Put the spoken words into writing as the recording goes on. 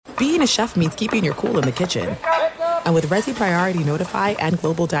being a chef means keeping your cool in the kitchen. And with Resi Priority Notify and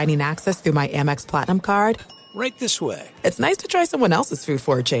Global Dining Access through my Amex Platinum card, right this way. It's nice to try someone else's food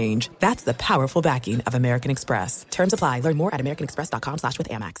for a change. That's the powerful backing of American Express. Terms apply. Learn more at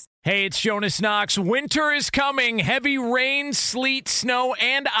americanexpress.com/withAmex. Hey, it's Jonas Knox. Winter is coming. Heavy rain, sleet, snow,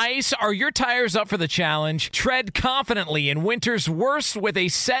 and ice. Are your tires up for the challenge? Tread confidently in winter's worst with a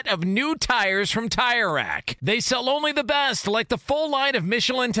set of new tires from Tire Rack. They sell only the best, like the full line of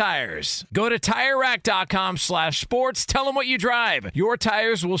Michelin tires. Go to TireRack.com/sports. Tell them what you drive. Your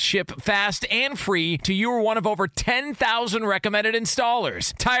tires will ship fast and free to you or one of over 10,000 recommended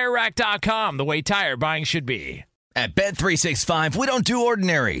installers. TireRack.com, the way tire buying should be. At Bet365, we don't do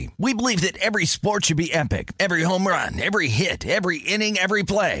ordinary. We believe that every sport should be epic. Every home run, every hit, every inning, every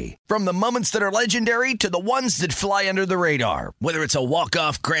play. From the moments that are legendary to the ones that fly under the radar. Whether it's a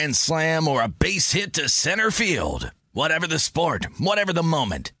walk-off grand slam or a base hit to center field. Whatever the sport, whatever the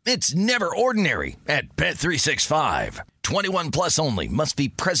moment. It's never ordinary at Bet365. 21 plus only. Must be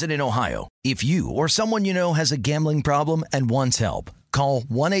present in Ohio. If you or someone you know has a gambling problem and wants help, call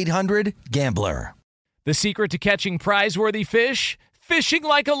 1-800-GAMBLER. The secret to catching prize-worthy fish? Fishing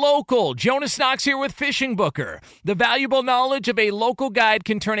like a local. Jonas Knox here with Fishing Booker. The valuable knowledge of a local guide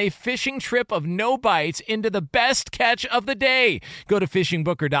can turn a fishing trip of no bites into the best catch of the day. Go to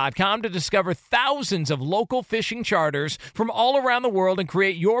fishingbooker.com to discover thousands of local fishing charters from all around the world and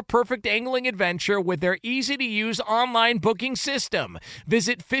create your perfect angling adventure with their easy-to-use online booking system.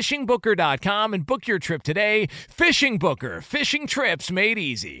 Visit fishingbooker.com and book your trip today. Fishing Booker. Fishing trips made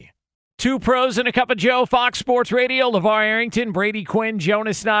easy. Two pros and a cup of Joe, Fox Sports Radio. LeVar Arrington, Brady Quinn,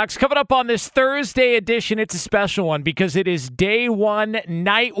 Jonas Knox. Coming up on this Thursday edition, it's a special one because it is day one,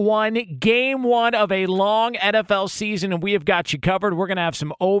 night one, game one of a long NFL season, and we have got you covered. We're going to have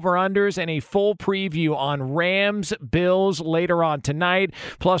some over-unders and a full preview on Rams, Bills later on tonight.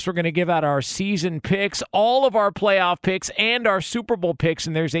 Plus, we're going to give out our season picks, all of our playoff picks, and our Super Bowl picks,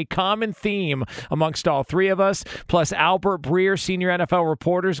 and there's a common theme amongst all three of us. Plus, Albert Breer, senior NFL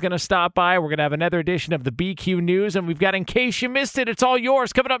reporter, is going to stop by. We're going to have another edition of the BQ News, and we've got In Case You Missed It, it's all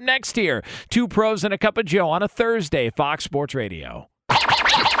yours coming up next here. Two pros and a cup of Joe on a Thursday, Fox Sports Radio. Now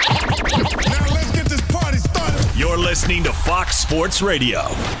let's get this party started. You're listening to Fox Sports Radio.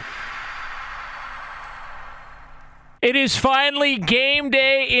 It is finally game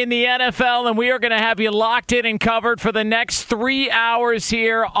day in the NFL, and we are going to have you locked in and covered for the next 3 hours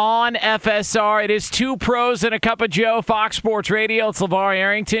here on FSR. It is two pros and a cup of Joe, Fox Sports Radio. It's LeVar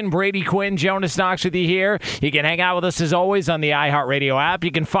Arrington, Brady Quinn, Jonas Knox with you here. You can hang out with us as always on the iHeartRadio app.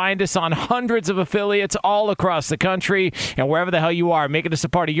 You can find us on hundreds of affiliates all across the country, and wherever the hell you are, making us a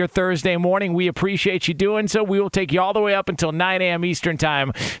part of your Thursday morning. We appreciate you doing so. We will take you all the way up until 9 a.m. Eastern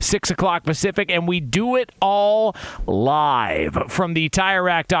Time, 6 o'clock Pacific, and we do it all live from the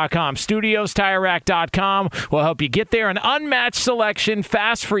TireRack.com studios. TireRack.com will help you get there. An unmatched selection,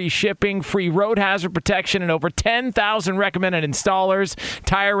 fast free shipping, free road hazard protection, and over 10,000 recommended installers.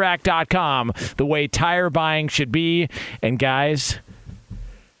 TireRack.com, the way tire buying should be. And guys,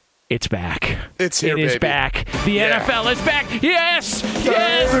 it's back. It's here, baby. It is back. The NFL is back. Yes!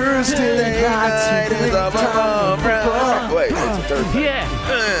 Yes! Thursday night is Wait, it's a Thursday. Yeah.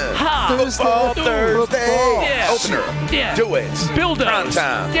 Football Thursday. Yeah. Opener. Yeah. Do it. Build-ups. Prime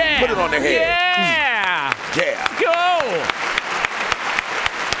time. Yeah. Put it on their head. Yeah. Yeah. Go.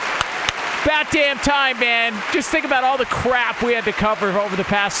 About damn time, man. Just think about all the crap we had to cover over the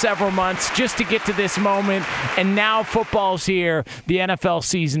past several months just to get to this moment. And now football's here. The NFL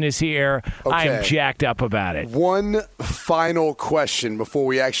season is here. Okay. I am jacked up about it. One final question before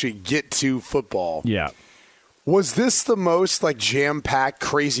we actually get to football. Yeah. Was this the most jam-packed,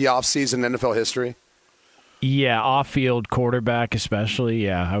 crazy offseason in NFL history? Yeah, off-field quarterback especially.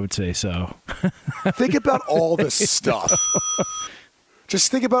 Yeah, I would say so. Think about all the stuff.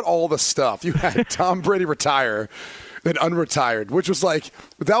 Just think about all the stuff. You had Tom Brady retire, then unretired, which was that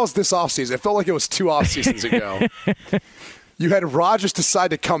was this offseason. It felt like it was 2 offseasons ago. You had Rodgers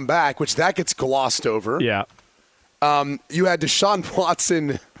decide to come back, which that gets glossed over. Yeah. You had Deshaun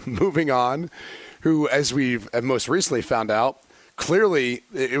Watson moving on, who, as we've most recently found out, clearly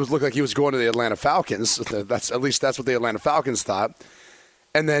it looked like he was going to the Atlanta Falcons. That's what the Atlanta Falcons thought.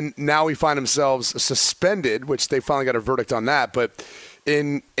 And then now we find themselves suspended, which they finally got a verdict on that, but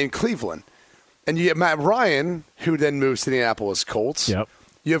in Cleveland. And you get Matt Ryan, who then moves to the Indianapolis Colts. Yep.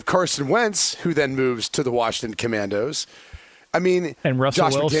 You have Carson Wentz, who then moves to the Washington Commandos. I mean, and Russell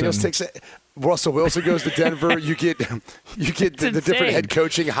Josh Wilson. McDaniels takes it. Russell Wilson goes to Denver. You get the different head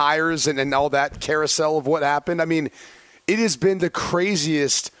coaching hires and all that carousel of what happened. I mean, it has been the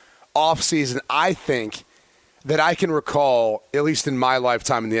craziest offseason, I think, that I can recall, at least in my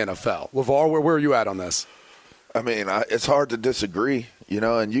lifetime in the NFL. LeVar, where are you at on this? I mean, it's hard to disagree,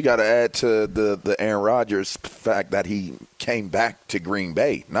 and you got to add to the Aaron Rodgers fact that he came back to Green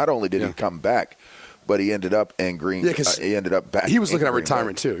Bay. Not only did he come back, but he ended up in Green Bay. He ended up back. He was looking at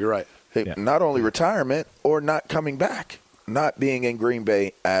retirement too. You're right. Not only retirement or not coming back, not being in Green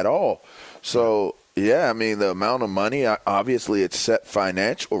Bay at all. So, yeah, I mean, the amount of money, obviously it set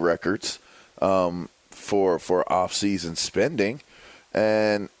financial records for off-season spending.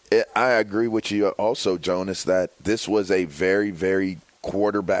 And I agree with you also, Jonas, that this was a very, very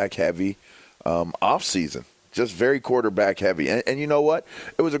quarterback-heavy off-season. Just very quarterback-heavy. And you know what?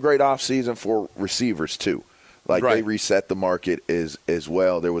 It was a great off-season for receivers, too. Like, they reset the market as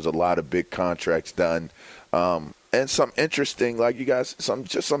well. There was a lot of big contracts done. And some interesting, like you guys,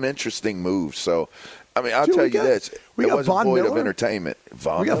 some interesting moves. So, I mean, I'll tell you this. We got Von Miller of entertainment.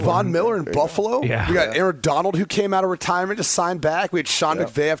 We got Von Miller in Buffalo. Yeah. We got Aaron Donald, who came out of retirement to sign back. We had Sean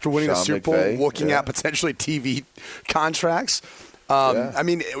McVay after winning the Super Bowl, looking at potentially TV contracts. I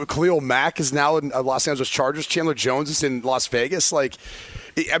mean, Khalil Mack is now in Los Angeles Chargers. Chandler Jones is in Las Vegas. Like,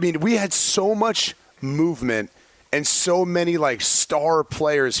 I mean, we had so much movement and so many, like, star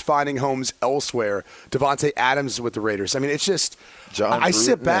players finding homes elsewhere. Devontae Adams with the Raiders. I mean, it's just John I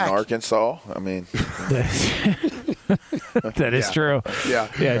sit back. in Arkansas. I mean. That is true.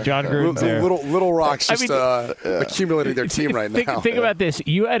 Yeah, John Gruden's there. Little Rock's just accumulating their team right now. Think about this.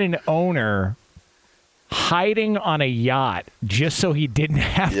 You had an owner hiding on a yacht just so he didn't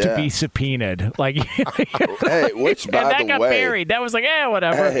have to be subpoenaed. Like, hey, which by and that the got way, buried. That was like,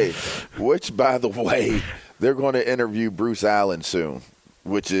 whatever. Hey, which by the way, they're going to interview Bruce Allen soon.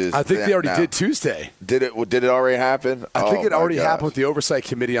 Which is, I think they already did Tuesday. Did it already happen? I think it already happened with the Oversight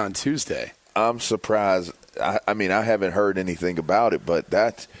Committee on Tuesday. I'm surprised. I mean, I haven't heard anything about it, but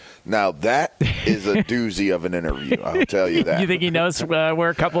that is a doozy of an interview. I'll tell you that. You think he knows where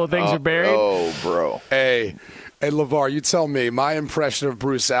a couple of things are buried? Oh, bro. Hey, LeVar, you tell me. My impression of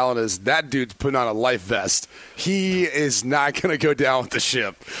Bruce Allen is that dude's putting on a life vest. He is not going to go down with the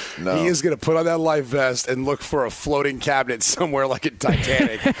ship. No. He is going to put on that life vest and look for a floating cabinet somewhere like a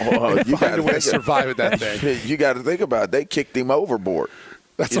Titanic. You find a way to survive with that thing. You got to think about it. They kicked him overboard.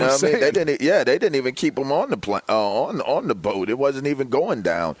 That's what I'm saying. They didn't even keep him on the on the boat. It wasn't even going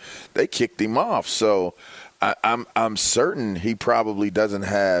down. They kicked him off. So I'm certain he probably doesn't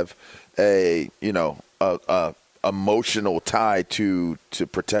have a emotional tie to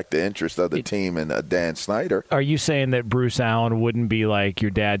protect the interest of the team and Dan Snyder. Are you saying that Bruce Allen wouldn't be like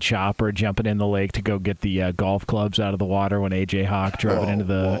your dad Chopper jumping in the lake to go get the golf clubs out of the water when A.J. Hawk drove it into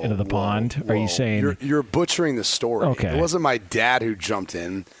the pond? Are you saying you're butchering the story? Okay. It wasn't my dad who jumped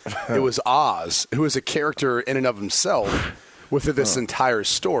in. It was Oz, who is a character in and of himself within this entire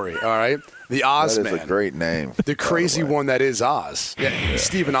story. All right. The Oz Man. That is a great name. The crazy one that is Oz. Yeah,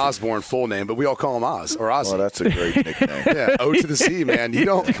 Stephen Osborne, full name, but we all call him Oz or Ozzy. Well, that's a great nickname. Yeah, O to the Z, man. You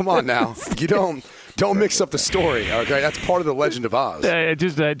don't. Come on now. You don't mix up the story. Okay, that's part of the legend of Oz.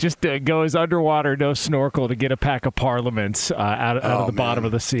 Just goes underwater, no snorkel, to get a pack of Parliaments out of the bottom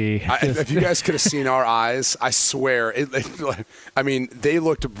of the sea. If you guys could have seen our eyes, I swear. I mean, they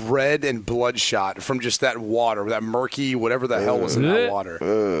looked red and bloodshot from just that water, that murky, whatever the hell was in that water.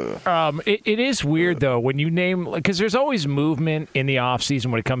 It is weird though when you name, because there's always movement in the off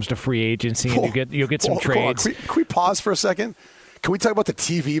season when it comes to free agency, and you'll get some trades. Can we pause for a second? Can we talk about the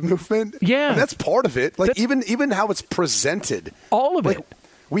TV movement? Yeah, I mean, that's part of it. Like even how it's presented, all of it.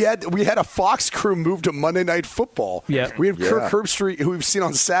 We had a Fox crew move to Monday Night Football. Yeah, we have Kirk Herbstreit, who we've seen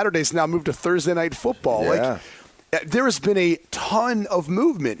on Saturdays, now moved to Thursday Night Football. Yeah. Like there has been a ton of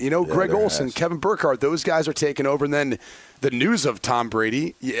movement. Greg Olsen, Kevin Burkhardt, those guys are taking over, and then the news of Tom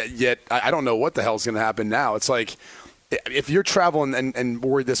Brady. Yet I don't know what the hell's going to happen now. It's like if you're traveling and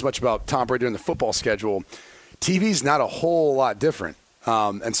worried this much about Tom Brady and the football schedule, TV's not a whole lot different.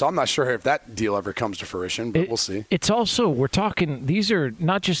 And so I'm not sure if that deal ever comes to fruition, but we'll see. It's also, we're talking, these are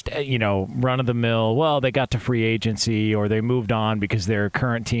not just, run-of-the-mill, well, they got to free agency or they moved on because their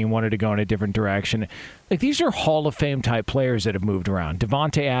current team wanted to go in a different direction. Like, these are Hall of Fame type players that have moved around.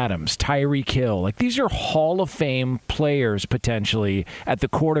 Devontae Adams, Tyreek Hill. Like, these are Hall of Fame players potentially at the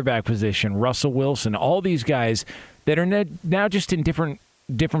quarterback position. Russell Wilson, all these guys that are now just in different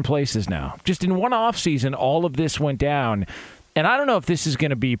places now. Just in one offseason, all of this went down. And I don't know if this is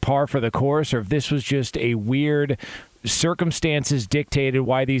going to be par for the course or if this was just a weird circumstances dictated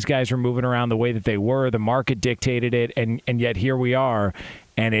why these guys were moving around the way that they were. The market dictated it, and yet here we are.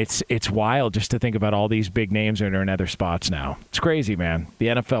 And it's wild just to think about all these big names that are in other spots now. It's crazy, man. The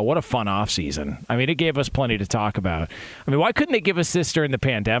NFL, what a fun offseason. I mean, it gave us plenty to talk about. I mean, why couldn't they give us this during the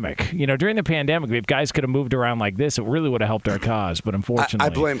pandemic? During the pandemic, if guys could have moved around like this, it really would have helped our cause. But unfortunately, I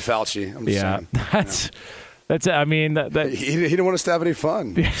blame Fauci. I'm just saying. That's. I mean, he didn't want us to have any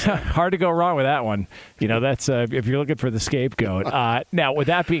fun. Hard to go wrong with that one. That's if you're looking for the scapegoat. Now, with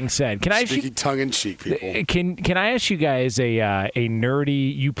that being said, can I ask you tongue-in-cheek, people? Can I ask you guys a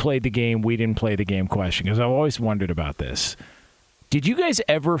nerdy, you played the game, we didn't play the game question? Because I've always wondered about this. Did you guys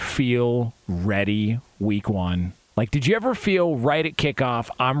ever feel ready week one? Like, did you ever feel right at kickoff,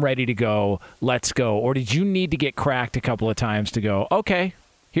 I'm ready to go, let's go? Or did you need to get cracked a couple of times to go, okay,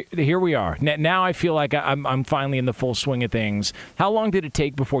 here we are. Now I feel like I'm finally in the full swing of things. How long did it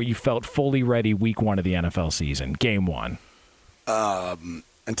take before you felt fully ready week one of the NFL season, game one?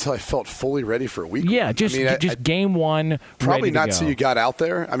 Until I felt fully ready for week one. Yeah, just game one. Probably ready to not go. till you got out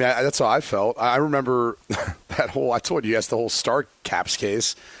there. I mean, that's how I felt. I remember I told you, the whole Star Caps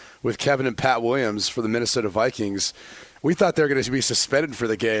case with Kevin and Pat Williams for the Minnesota Vikings. We thought they were going to be suspended for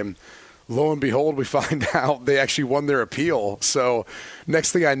the game. Lo and behold, we find out they actually won their appeal. So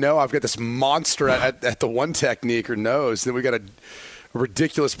next thing I know, I've got this monster at the one technique or nose. Then we got a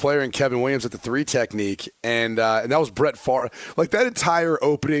ridiculous player in Kevin Williams at the three technique. And that was Brett Favre. Like that entire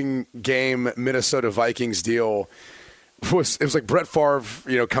opening game Minnesota Vikings deal it was like Brett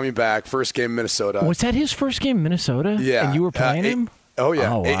Favre, coming back, first game in Minnesota. Was that his first game in Minnesota? Yeah. And you were playing him? Oh,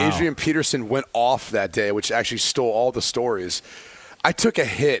 yeah. Oh, wow. Adrian Peterson went off that day, which actually stole all the stories. I took a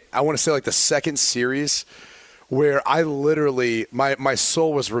hit, I want to say like the second series, where I literally, my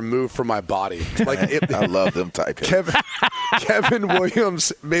soul was removed from my body. Like I love them type hits. Kevin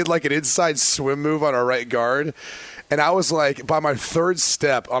Williams made like an inside swim move on our right guard, and I was like, by my third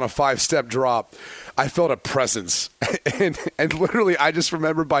step on a 5-step drop, I felt a presence. and literally, I just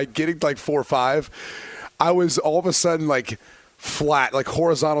remember by getting like 4 or 5, I was all of a sudden like flat, like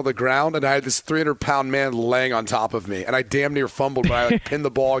horizontal to the ground, and I had this 300-pound man laying on top of me, and I damn near fumbled, but I like pinned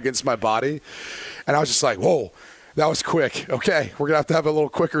the ball against my body, and I was just like, whoa, that was quick. Okay, we're going to have a little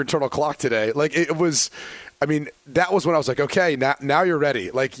quicker internal clock today. Like, it was, I mean, that was when I was like, okay, now you're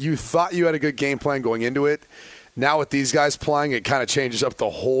ready. Like, you thought you had a good game plan going into it. Now with these guys playing, it kind of changes up the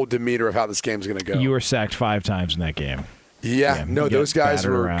whole demeanor of how this game's going to go. You were sacked 5 times in that game. Yeah, no, those guys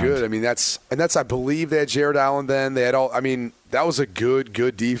were good. I mean, that's I believe they had Jared Allen then. They had that was a good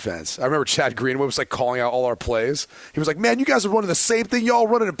defense. I remember Chad Greenwood was like calling out all our plays. He was like, man, you guys are running the same thing y'all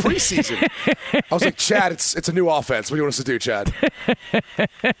running in preseason. I was like, Chad, it's a new offense. What do you want us to do, Chad?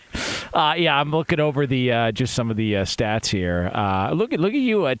 Yeah, I'm looking over the just some of the stats here. Look at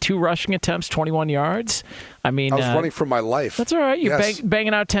you, 2 rushing attempts, 21 yards. I mean, I was running for my life. That's all right. You're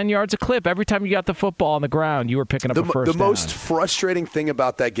banging out 10 yards a clip. Every time you got the football on the ground, you were picking up a first down. The most frustrating thing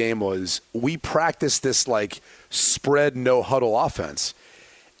about that game was we practiced this like spread no huddle offense,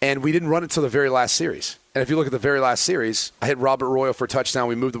 and we didn't run it till the very last series. And if you look at the very last series, I hit Robert Royal for a touchdown.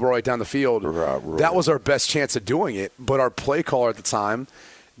 We moved the ball right down the field. That was our best chance of doing it, but our play caller at the time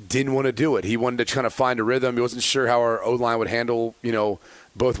didn't want to do it. He wanted to kind of find a rhythm. He wasn't sure how our O-line would handle,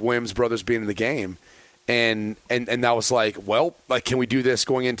 both Williams brothers being in the game. And that was like, well, like, can we do this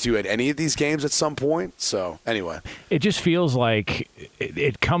going into any of these games at some point? So anyway, it just feels like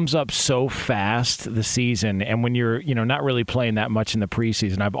it comes up so fast the season, and when you're not really playing that much in the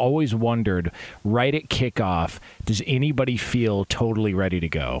preseason, I've always wondered, right at kickoff, does anybody feel totally ready to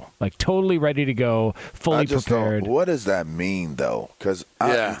go? Like totally ready to go, fully prepared? What does that mean though? Because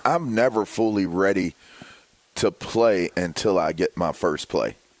I'm never fully ready to play until I get my first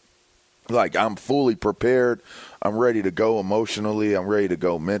play. Like, I'm fully prepared. I'm ready to go emotionally. I'm ready to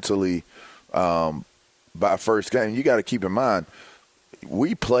go mentally by first game. You got to keep in mind,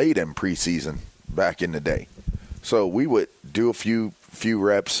 we played in preseason back in the day. So we would do a few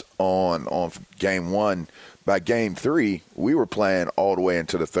reps on game 1. By game 3, we were playing all the way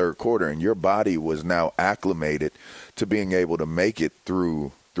into the third quarter, and your body was now acclimated to being able to make it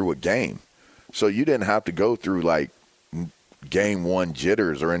through a game. So you didn't have to go through, like, game 1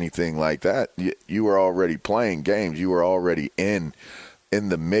 jitters or anything like that. You were already playing games. You were already in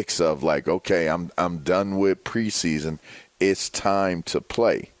the mix of like, okay, I'm done with preseason. It's time to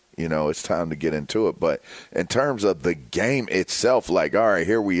play. It's time to get into it. But in terms of the game itself, like, all right,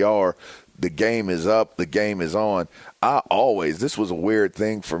 here we are. The game is up. The game is on. This was a weird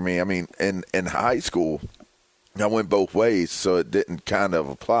thing for me. I mean, in high school, I went both ways, so it didn't kind of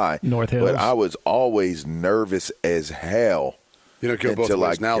apply. North Hills. But I was always nervous as hell. You don't go both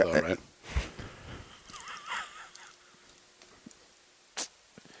ways now, though, right?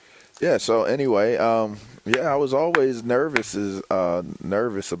 Yeah, so anyway, Yeah, I was always nervous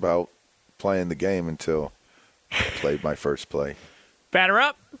about playing the game until I played my first play. Batter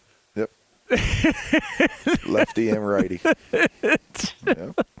up. Yep. Lefty and righty.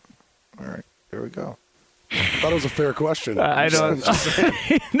 Yep. All right, here we go. I thought it was a fair question. I don't.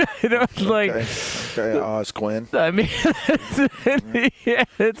 Like. Okay, Oz Quinn. I mean, yeah,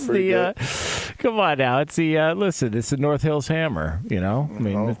 it's the. Come on now, it's the. Listen, it's the North Hills Hammer. You know, I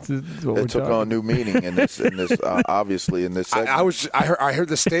mean, it's what it took on new meaning in this. Obviously, in this segment. I heard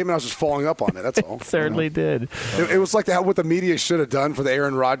the statement. I was just following up on it. That's all. It certainly did. It was like what the media should have done for the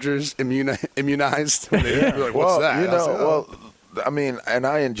Aaron Rodgers immunized. When they were like, what's that? I mean, and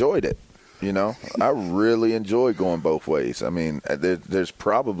I enjoyed it. You know, I really enjoy going both ways. I mean, there's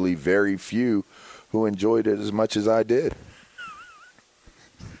probably very few who enjoyed it as much as I did.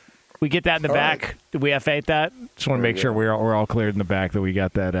 We get that in the back. Right. Did we F8 that? Just want to make sure we're all cleared in the back, that we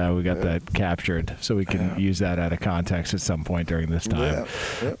got that that captured, so we can use that out of context at some point during this time.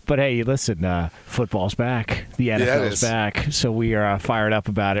 Yeah. But hey, listen, football's back. The NFL's back, so we are fired up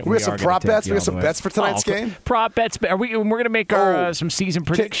about it. We have some prop bets. We have some bets for tonight's game. Prop bets. We're going to make our some season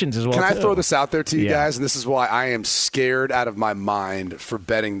predictions as well. Can I throw this out there to you guys? And this is why I am scared out of my mind for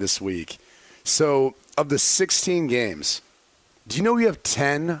betting this week. So, of the 16 games, do you know we have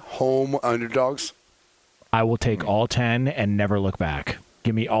 10 home underdogs? I will take all 10 and never look back.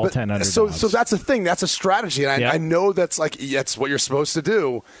 Give me all 10 underdogs. So that's the thing. That's a strategy. And I know that's what you're supposed to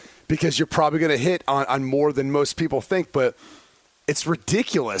do, because you're probably going to hit on more than most people think. But it's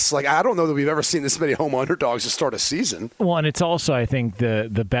ridiculous. Like, I don't know that we've ever seen this many home underdogs to start a season. Well, and it's also, I think,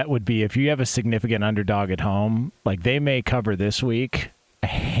 the bet would be, if you have a significant underdog at home, like they may cover this week,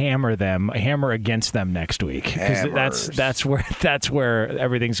 hammer against them next week, because that's where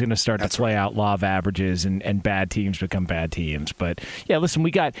everything's going to start to play out. Law of averages, and bad teams become bad teams. But yeah, listen, we're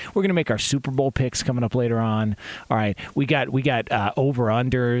going to make our Super Bowl picks coming up later on. All right, we got over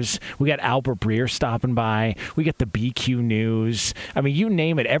unders. We got Albert Breer stopping by. We got the BQ news. I mean, you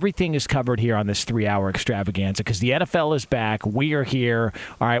name it, everything is covered here on this 3-hour extravaganza, because the NFL is back. We are here.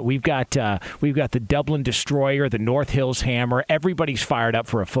 All right, we've got the Dublin Destroyer, the North Hills Hammer. Everybody's fired up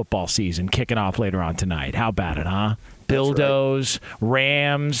for a football season kicking off later on tonight. How about it, huh? Bildos,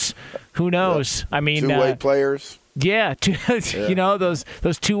 Rams, who knows? I mean, two-way players. Yeah, you know, those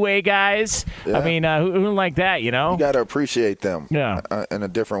two-way guys. Yeah. I mean, who like that, you know? You got to appreciate them in a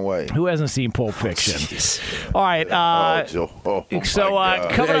different way. Who hasn't seen Pulp Fiction? All right. Coming up next.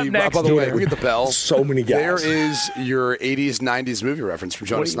 By the way, we get the bell. So many guys. There is your 80s, 90s movie reference from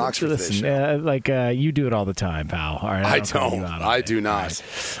Jonas Knox for this show. You do it all the time, pal. All right, I do not.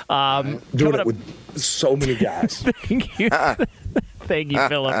 Doing it with so many guys. Thank you. Thank you,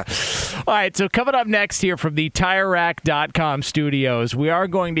 Philip. All right, so coming up next here from the TireRack.com studios, we are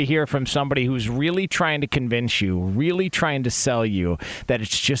going to hear from somebody who's really trying to convince you, really trying to sell you that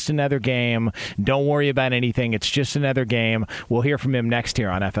it's just another game. Don't worry about anything. It's just another game. We'll hear from him next here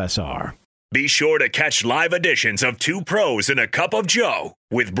on FSR. Be sure to catch live editions of Two Pros and a Cup of Joe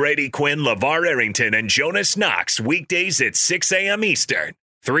with Brady Quinn, LeVar Arrington, and Jonas Knox weekdays at 6 a.m. Eastern,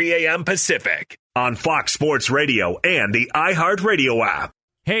 3 a.m. Pacific on Fox Sports Radio and the iHeartRadio app.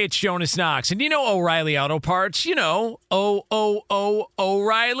 Hey, it's Jonas Knox, and you know O'Reilly Auto Parts. You know,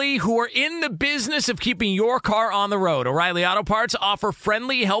 O'Reilly, who are in the business of keeping your car on the road. O'Reilly Auto Parts offer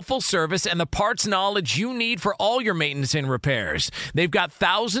friendly, helpful service and the parts knowledge you need for all your maintenance and repairs. They've got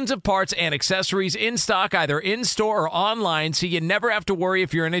thousands of parts and accessories in stock, either in-store or online, so you never have to worry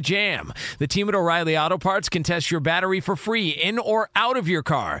if you're in a jam. The team at O'Reilly Auto Parts can test your battery for free in or out of your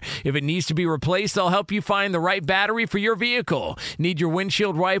car. If it needs to be replaced, they'll help you find the right battery for your vehicle. Need your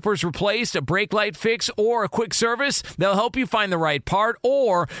windshield wipers replaced, a brake light fix, or a quick service? They'll help you find the right part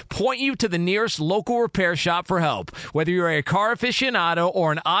or point you to the nearest local repair shop for help. Whether you're a car aficionado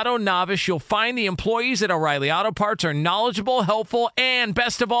or an auto novice, you'll find the employees at O'Reilly Auto Parts are knowledgeable, helpful, and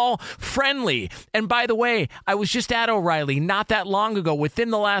best of all, friendly. And by the way, I was just at O'Reilly not that long ago, within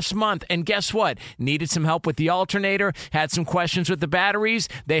the last month, and guess what? Needed some help with the alternator, had some questions with the batteries.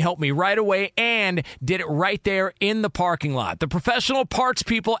 They helped me right away and did it right there in the parking lot. The professional parts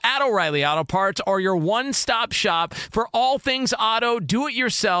people at O'Reilly Auto Parts are your one-stop shop for all things auto,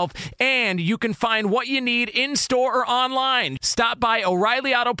 do-it-yourself, and you can find what you need in-store or online. Stop by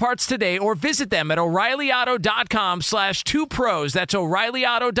O'Reilly Auto Parts today or visit them at O'ReillyAuto.com/2pros. That's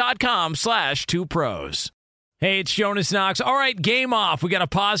O'ReillyAuto.com/2pros. Hey, it's Jonas Knox. All right, game off. We got to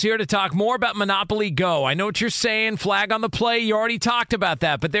pause here to talk more about Monopoly Go. I know what you're saying, flag on the play. You already talked about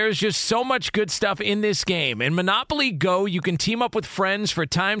that, but there's just so much good stuff in this game. In Monopoly Go, you can team up with friends for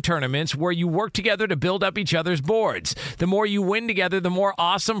time tournaments where you work together to build up each other's boards. The more you win together, the more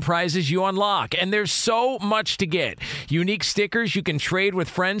awesome prizes you unlock. And there's so much to get. Unique stickers you can trade with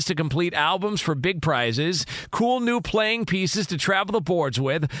friends to complete albums for big prizes, cool new playing pieces to travel the boards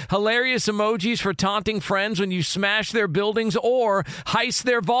with, hilarious emojis for taunting friends when you smash their buildings or heist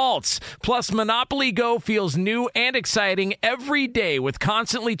their vaults. Plus, Monopoly Go feels new and exciting every day with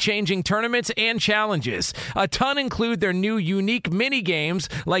constantly changing tournaments and challenges. A ton include their new unique mini games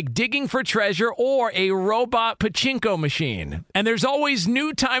like digging for treasure or a robot pachinko machine. And there's always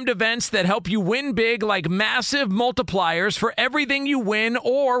new timed events that help you win big, like massive multipliers for everything you win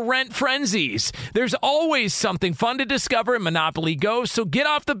or rent frenzies. There's always something fun to discover in Monopoly Go, so get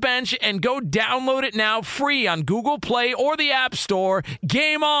off the bench and go download it now free on Google Play or the App Store.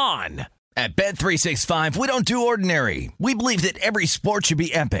 Game on! At Bet365, we don't do ordinary. We believe that every sport should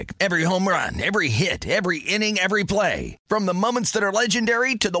be epic. Every home run, every hit, every inning, every play. From the moments that are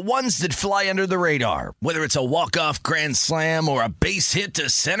legendary to the ones that fly under the radar. Whether it's a walk-off grand slam or a base hit to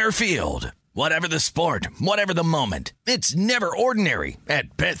center field. Whatever the sport, whatever the moment, it's never ordinary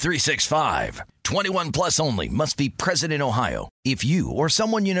at Bet365. 21 plus only. Must be present in Ohio. If you or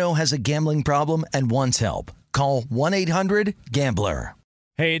someone you know has a gambling problem and wants help, call 1-800-GAMBLER.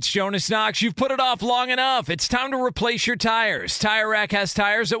 Hey, it's Jonas Knox. You've put it off long enough. It's time to replace your tires. Tire Rack has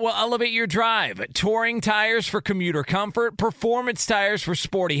tires that will elevate your drive. Touring tires for commuter comfort, performance tires for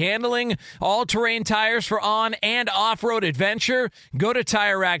sporty handling, all-terrain tires for on- and off-road adventure. Go to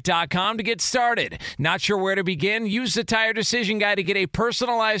TireRack.com to get started. Not sure where to begin? Use the Tire Decision Guide to get a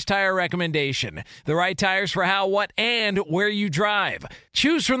personalized tire recommendation. The right tires for how, what, and where you drive.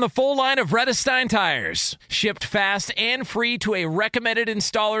 Choose from the full line of Redestein tires. Shipped fast and free to a recommended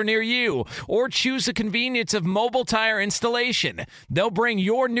installer near you, or choose the convenience of mobile tire installation. They'll bring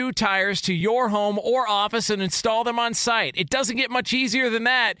your new tires to your home or office and install them on site. It doesn't get much easier than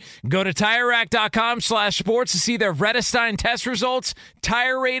that. Go to TireRack.com/sports to see their Redestein test results,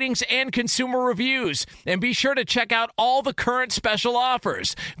 tire ratings, and consumer reviews. And be sure to check out all the current special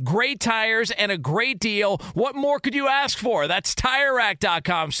offers. Great tires and a great deal. What more could you ask for? That's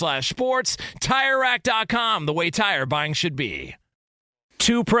TireRack.com/sports. TireRack.com, the way tire buying should be.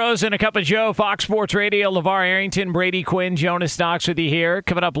 Two pros and a cup of Joe, Fox Sports Radio. LeVar Arrington, Brady Quinn, Jonas Knox with you here.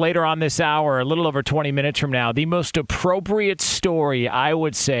 Coming up later on this hour, a little over 20 minutes from now, the most appropriate story, I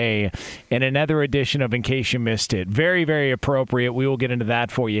would say, in another edition of In Case You Missed It. Very, very appropriate. We will get into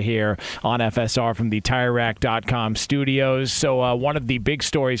that for you here on FSR from the TireRack.com studios. So one of the big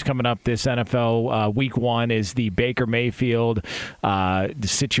stories coming up this NFL Week 1 is the Baker Mayfield the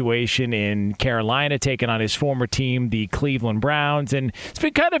situation in Carolina, taking on his former team, the Cleveland Browns. And it's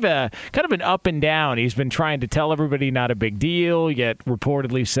been kind of an up and down. He's been trying to tell everybody not a big deal, yet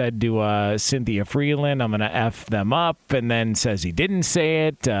reportedly said to Cynthia Freeland, I'm going to F them up, and then says he didn't say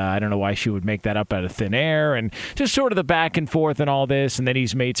it. I don't know why she would make that up out of thin air, and just sort of the back and forth and all this. And then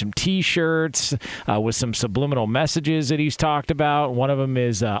he's made some T-shirts with some subliminal messages that he's talked about. One of them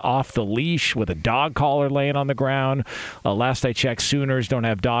is off the leash with a dog collar laying on the ground. Last I checked, Sooners don't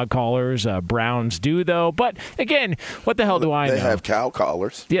have dog collars. Browns do, though. But, again, what the hell do I know? They have cow collars.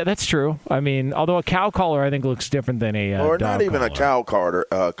 Yeah, that's true. I mean, although a cow collar, I think, looks different than a or dog not even collar. a cow collar,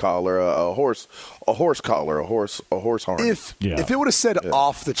 a horse collar, a horse harness. If it would have said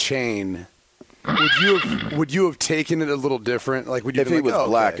off the chain, would you have taken it a little different? Like, would you? If he was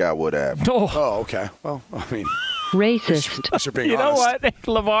black, I would have. Oh, okay. Well, I mean. Racist. You know what,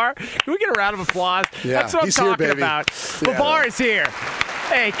 LeVar? Can we get a round of applause? Yeah, that's what I'm he's talking here, baby. about. Yeah. LeVar is here.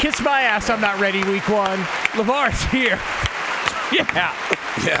 Hey, kiss my ass. I'm not ready week 1. LeVar is here. Yeah.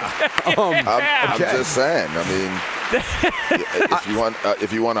 I'm just saying. I mean,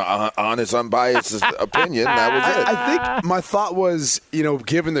 if you want an honest, unbiased opinion, that was it. I think my thought was,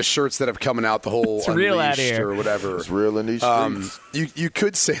 given the shirts that have coming out, the whole It's real out Unleashed here. or whatever, It's real in these streets. you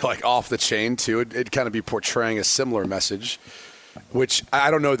could say like off the chain too. It'd kind of be portraying a similar message, which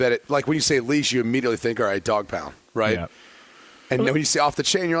I don't know that it. Like when you say leash, you immediately think, all right, dog pound, right? Yeah. And when you say off the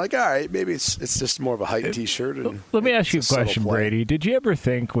chain, you're like, all right, maybe it's just more of a heightened T-shirt. And Let me ask you a it's subtle question, play. Brady. Did you ever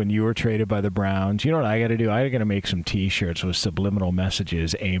think when you were traded by the Browns, you know what I got to do? I got to make some T-shirts with subliminal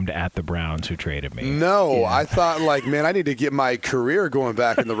messages aimed at the Browns who traded me. No, I thought like, man, I need to get my career going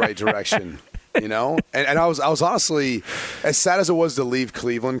back in the right direction. And I was honestly, as sad as it was to leave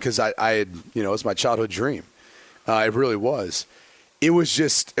Cleveland, because I had, it was my childhood dream. It really was. It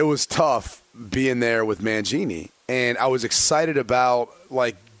was tough being there with Mangini. And I was excited about,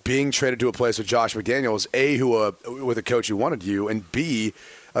 like, being traded to a place with Josh McDaniels, with a coach who wanted you, and B,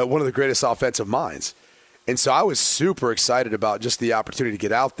 one of the greatest offensive minds. And so I was super excited about just the opportunity to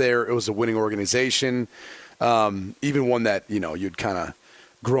get out there. It was a winning organization, even one that, you'd kind of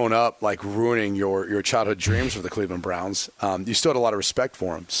grown up like ruining your childhood dreams for the Cleveland Browns. You still had a lot of respect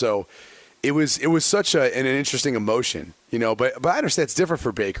for him. So it was such an interesting emotion, but I understand it's different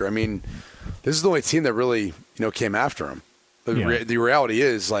for Baker. I mean, this is the only team that really, came after him. The reality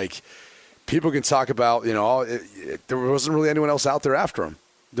is, like, people can talk about, there wasn't really anyone else out there after him.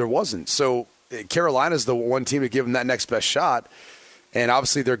 There wasn't. So Carolina's the one team to give him that next best shot. And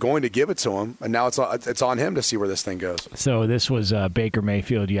obviously they're going to give it to him, and now it's on him to see where this thing goes. So this was Baker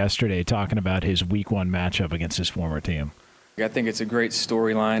Mayfield yesterday talking about his Week 1 matchup against his former team. I think it's a great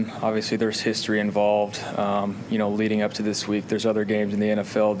storyline. Obviously, there's history involved. Leading up to this week, there's other games in the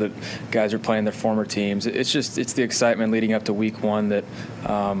NFL that guys are playing their former teams. It's the excitement leading up to Week 1 that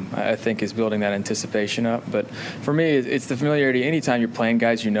I think is building that anticipation up. But for me, it's the familiarity. Anytime you're playing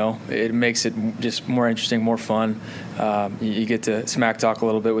guys it makes it just more interesting, more fun. You get to smack talk a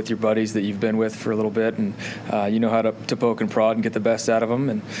little bit with your buddies that you've been with for a little bit, and you know how to poke and prod and get the best out of them.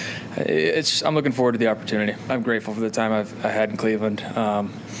 And I'm looking forward to the opportunity. I'm grateful for the time I had in Cleveland.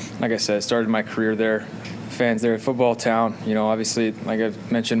 Like I said, I started my career there. Fans there, football town. Obviously, like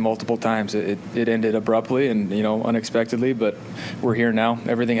I've mentioned multiple times, it ended abruptly and unexpectedly. But we're here now.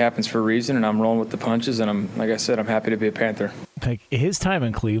 Everything happens for a reason, and I'm rolling with the punches. And I'm happy to be a Panther. Like, his time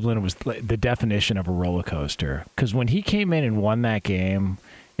in Cleveland was the definition of a roller coaster. Because when he came in and won that game,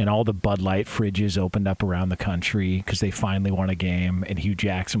 and all the Bud Light fridges opened up around the country because they finally won a game, and Hugh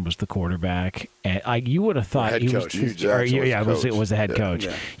Jackson was the quarterback. And you would have thought it was the head coach.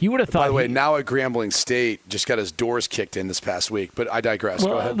 Yeah. You would have thought. By the way, now at Grambling State, just got his doors kicked in this past week. But I digress.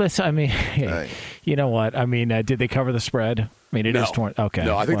 Well, Go ahead. Listen, I mean, you know what? I mean, did they cover the spread? I mean, it is 20. Okay.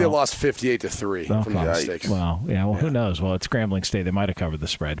 No, I think they lost 58-3. If I'm not mistaken. Well, who knows? Well, it's Grambling State. They might have covered the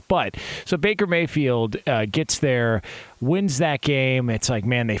spread. But so Baker Mayfield gets there, wins that game. It's like,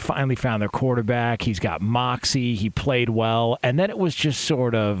 man, they finally found their quarterback. He's got moxie. He played well. And then it was just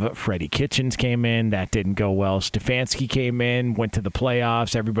sort of Freddie Kitchens came in. That didn't go well. Stefanski came in, went to the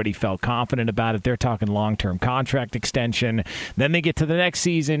playoffs. Everybody felt confident about it. They're talking long-term contract extension. Then they get to the next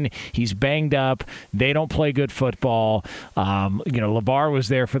season. He's banged up. They don't play good football. LeVar was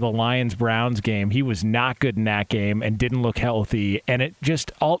there for the Lions-Browns game. He was not good in that game and didn't look healthy. And it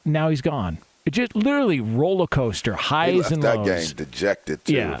just now he's gone. It just literally roller coaster, highs and lows. That game dejected,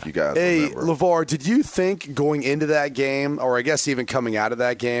 too, if you guys remember. LeVar, did you think going into that game, or I guess even coming out of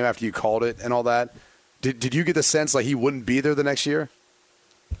that game after you called it and all that, did you get the sense like he wouldn't be there the next year?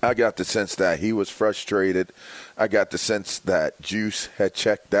 I got the sense that he was frustrated. I got the sense that Juice had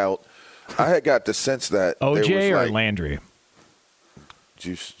checked out. I had got the sense that OJ or Landry?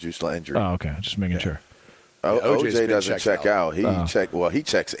 Juice Landry. Oh, okay. Just making sure. OJ doesn't check out. He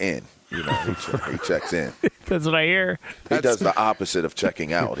checks in. He checks in. That's what I hear. He does the opposite of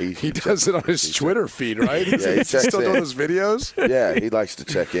checking out. He does it on his Twitter feed, right? He checks still in. doing those videos? Yeah, he likes to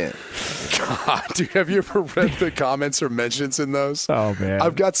check in. God, dude, have you ever read the comments or mentions in those? Oh, man.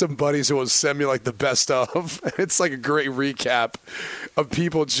 I've got some buddies who will send me, like, the best of. It's like a great recap of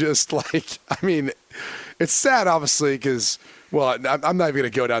people just, like, I mean, it's sad, obviously, because – well, I'm not even going to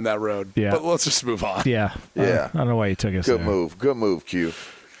go down that road. Yeah. But let's just move on. Yeah. I don't know why you took us there. Good move, Q.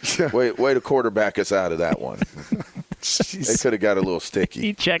 Way to quarterback us out of that one. They could have got a little sticky.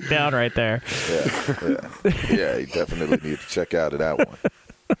 He checked down right there. Yeah, he definitely needed to check out of that one.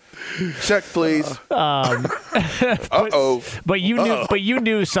 Check, please. Uh-oh. But you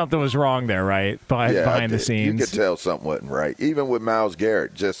knew something was wrong there, right? Behind the scenes. You could tell something wasn't right. Even with Myles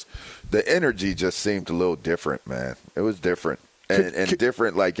Garrett, just the energy just seemed a little different, man. It was different. And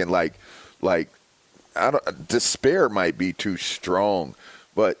different despair might be too strong,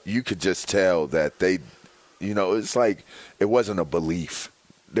 but you could just tell that they, it's like it wasn't a belief.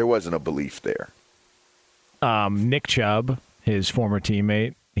 There wasn't a belief there. Nick Chubb, his former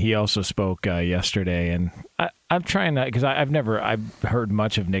teammate, he also spoke yesterday, and I'm trying to, because I've heard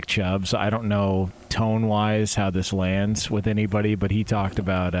much of Nick Chubb, so I don't know tone-wise how this lands with anybody, but he talked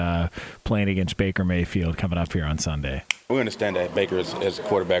about playing against Baker Mayfield coming up here on Sunday. We understand that Baker is a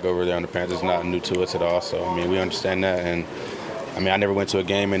quarterback over there on the Panthers is not new to us at all, so, I mean, we understand that, and, I mean, I never went to a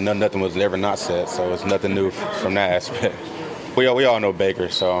game and nothing was ever not said, so it's nothing new from that aspect. We all know Baker,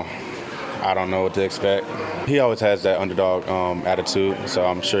 so I don't know what to expect. He always has that underdog attitude, so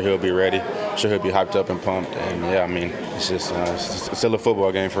I'm sure he'll be ready. I'm sure he'll be hyped up and pumped. And, it's just it's still a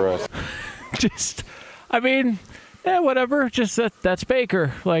football game for us. Yeah, whatever. Just that's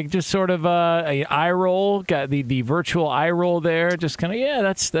Baker. Like, just sort of a eye roll. Got the virtual eye roll there. Just kind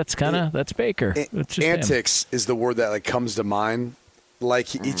of, that's Baker. It's just antics is the word that like comes to mind. Like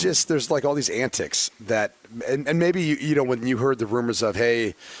he just there's like all these antics that, and maybe you know when you heard the rumors of,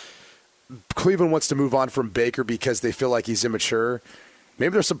 hey, Cleveland wants to move on from Baker because they feel like he's immature.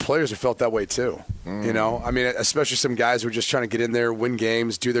 Maybe there's some players who felt that way too. You know, I mean, especially some guys who are just trying to get in there, win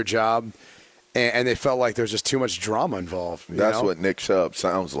games, do their job, and they felt like there's just too much drama involved. That's what Nick Chubb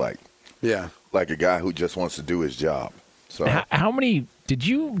sounds like. Yeah, like a guy who just wants to do his job. So, how many do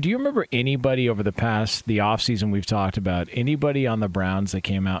you remember anybody over the offseason we've talked about, anybody on the Browns that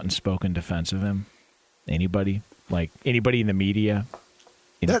came out and spoke in defense of him? Anybody? Like anybody in the media?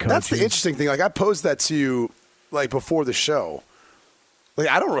 That's the interesting thing. Like I posed that to you like before the show. Like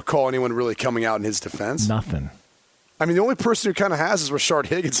I don't recall anyone really coming out in his defense. Nothing. I mean, the only person who kind of has is Rashard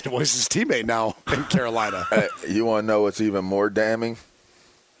Higgins, who was his teammate now in Carolina. You want to know what's even more damning?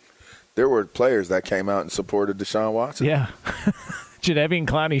 There were players that came out and supported Deshaun Watson. Yeah. Jadeveon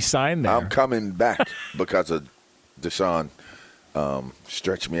Clowney signed there. I'm coming back because of Deshaun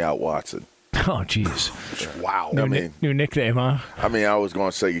stretch me out Watson. Oh, jeez. Wow. New nickname, huh? I mean, I was going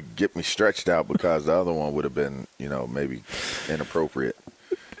to say get me stretched out because the other one would have been, maybe inappropriate.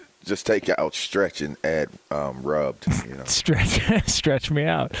 Just take out stretch and add rubbed. Stretch me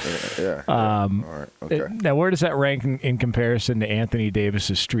out. Yeah. All right. Okay. Now, where does that rank in comparison to Anthony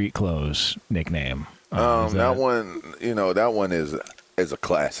Davis's street clothes nickname? That one is a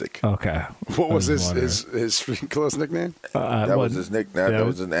classic. Okay. What was his street clothes nickname? That was his nickname. That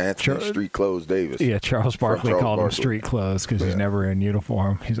was an Anthony Street Clothes Davis. Yeah, Charles Barkley called him street clothes because he's never in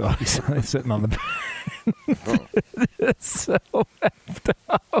uniform. He's always sitting on the bed. It's so effed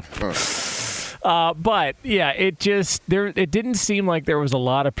up. But yeah, it didn't seem like there was a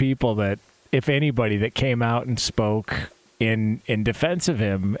lot of people that, if anybody, that came out and spoke in defense of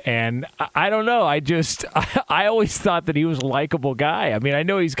him. And I don't know. I always thought that he was a likable guy. I mean, I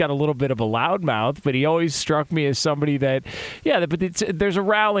know he's got a little bit of a loudmouth, but he always struck me as somebody that, there's a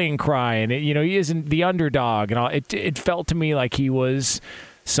rallying cry, and he isn't the underdog, and all. It felt to me like he was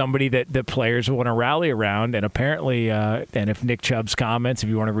somebody that the players want to rally around. And apparently, and if Nick Chubb's comments, if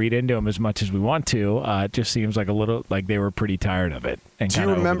you want to read into them as much as we want to, it just seems like a little like they were pretty tired of it. And do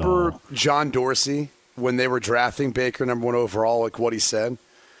you remember John Dorsey when they were drafting Baker number 1 overall? Like what he said?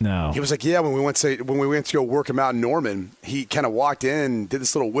 No. He was like, yeah, when we went to go work him out in Norman, he kind of walked in, did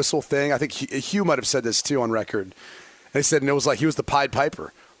this little whistle thing. I think Hugh might have said this too on record. And he said, and it was like he was the Pied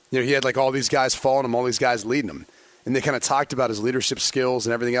Piper. He had like all these guys following him, all these guys leading him. And they kind of talked about his leadership skills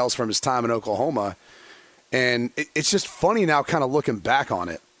and everything else from his time in Oklahoma. And it's just funny now kind of looking back on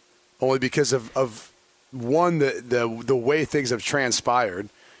it, only because of one, the way things have transpired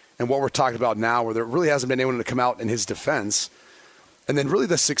and what we're talking about now, where there really hasn't been anyone to come out in his defense. And then really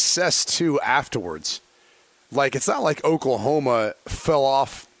the success, too, afterwards. Like, it's not like Oklahoma fell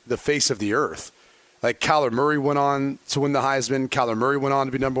off the face of the earth. Like, Kyler Murray went on to win the Heisman. Kyler Murray went on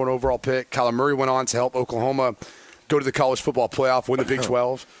to be number 1 overall pick. Kyler Murray went on to help Oklahoma go to the college football playoff, win the Big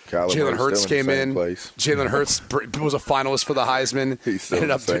 12. Jalen Hurts came in. Jalen Hurts was a finalist for the Heisman. He's still in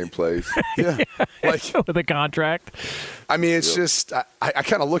the same place. Yeah. Like, with a contract. I mean, it's just I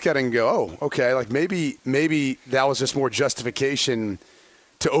kind of look at it and go, oh, okay, like maybe that was just more justification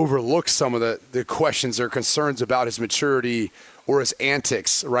to overlook some of the questions or concerns about his maturity or his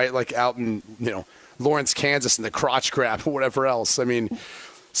antics, right? Like out in, Lawrence, Kansas, and the crotch grab or whatever else. I mean,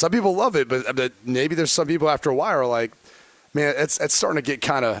 some people love it, but maybe there's some people after a while are like, man, it's starting to get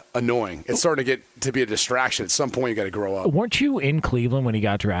kind of annoying. It's starting to get to be a distraction. At some point, you got to grow up. Weren't you in Cleveland when he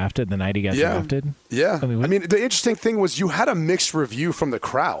got drafted, the night he got drafted? Yeah. I mean, the interesting thing was you had a mixed review from the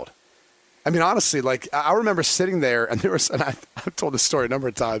crowd. I mean, honestly, like I remember sitting there, and I've told this story a number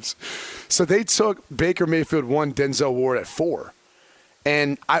of times. So they took Baker Mayfield 1, Denzel Ward at 4.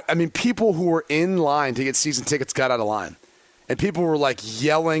 And, I mean, people who were in line to get season tickets got out of line. And people were, like,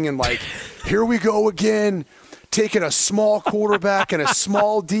 yelling and, like, here we go again, taking a small quarterback and a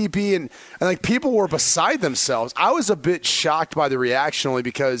small DB. And, like, people were beside themselves. I was a bit shocked by the reaction only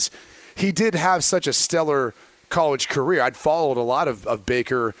because he did have such a stellar college career. I'd followed a lot of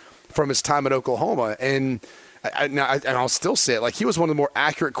Baker from his time at Oklahoma. And I'll still say it, like, he was one of the more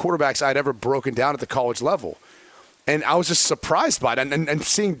accurate quarterbacks I'd ever broken down at the college level. And I was just surprised by it. And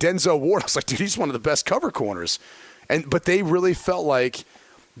seeing Denzel Ward, I was like, dude, he's one of the best cover corners. But they really felt like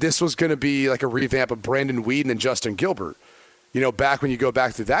this was going to be like a revamp of Brandon Weeden and Justin Gilbert, back when you go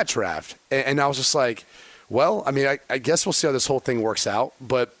back through that draft. And I was just like, well, I mean, I guess we'll see how this whole thing works out.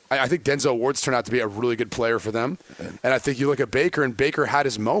 But I think Denzel Ward's turned out to be a really good player for them. And I think you look at Baker, and Baker had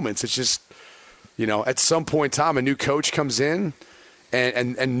his moments. It's just, At some point in time, a new coach comes in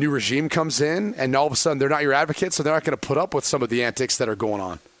and new regime comes in, and all of a sudden they're not your advocates, so they're not going to put up with some of the antics that are going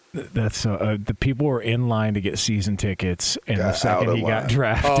on. That's the people were in line to get season tickets, and the second he got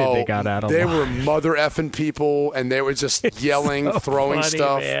drafted, they got out of line. They were mother effing people, and they were just yelling, throwing funny,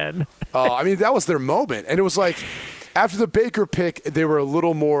 stuff. Man. That was their moment, and it was like after the Baker pick, they were a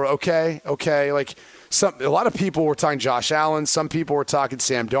little more okay. Like a lot of people were talking Josh Allen, some people were talking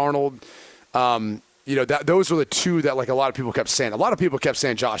Sam Darnold. Those were the two that like a lot of people kept saying. A lot of people kept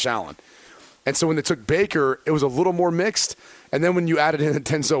saying Josh Allen, and so when they took Baker, it was a little more mixed. And then when you added in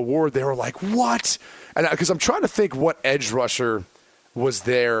Denzel Ward, they were like, what? And because I'm trying to think what edge rusher was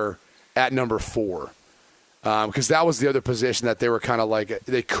there at number 4. Because that was the other position that they were kind of like,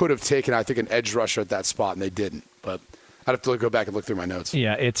 they could have taken, I think, an edge rusher at that spot, and they didn't. But I'd have to go back and look through my notes.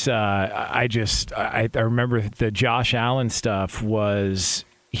 Yeah, it's, I remember the Josh Allen stuff was,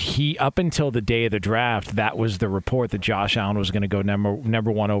 up until the day of the draft, that was the report that Josh Allen was going to go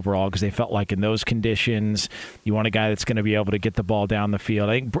number 1 overall because they felt like in those conditions, you want a guy that's going to be able to get the ball down the field.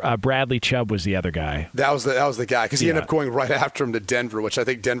 I think Bradley Chubb was the other guy. That was the guy because he ended up going right after him to Denver, which I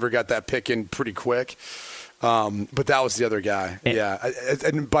think Denver got that pick in pretty quick. But that was the other guy.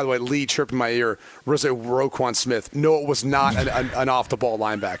 And by the way, Lee chirped in my ear, Roquan Smith. No, it was not an off-the-ball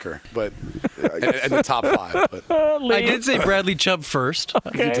linebacker, but in the top 5. But. I did say Bradley Chubb first.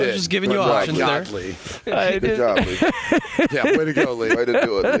 Okay. You did. Just giving you options there. Lee. Good job, Lee. Yeah, way to go, Lee. Way to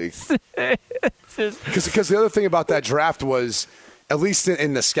do it, Lee. Because the other thing about that draft was, at least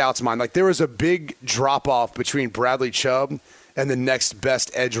in the scouts' mind, like there was a big drop-off between Bradley Chubb and the next best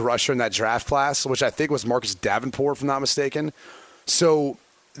edge rusher in that draft class, which I think was Marcus Davenport, if I'm not mistaken. So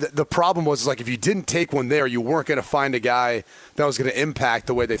the problem was like if you didn't take one there, you weren't going to find a guy that was going to impact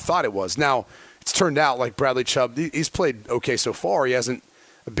the way they thought it was. Now, it's turned out like Bradley Chubb, he's played okay so far. He hasn't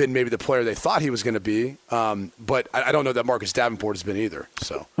been maybe the player they thought he was going to be, but I don't know that Marcus Davenport has been either.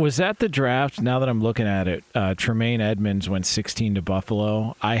 So was that the draft? Now that I'm looking at it, Tremaine Edmonds went 16 to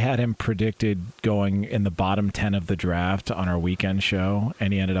Buffalo. I had him predicted going in the bottom 10 of the draft on our weekend show,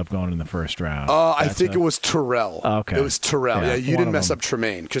 and he ended up going in the first round. I think it was Terrell. Okay, it was Terrell. Yeah, you didn't mess up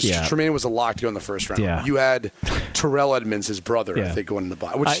Tremaine because Tremaine was a lock to go in the first round. Yeah. You had Terrell Edmonds, his brother, I think, going in the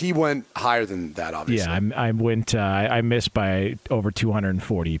bottom, which he went higher than that, obviously. Yeah, I missed by over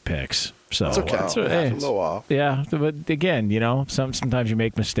 240 picks. So that's okay. Wow. That's a little off. Yeah, but again, sometimes you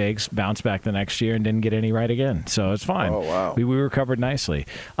make mistakes, bounce back the next year, and didn't get any right again. So it's fine. Oh, wow. We recovered nicely.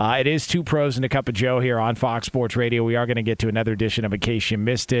 It is Two Pros and a Cup of Joe here on Fox Sports Radio. We are going to get to another edition of In Case You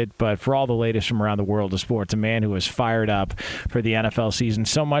Missed It, but for all the latest from around the world of sports, a man who is fired up for the NFL season,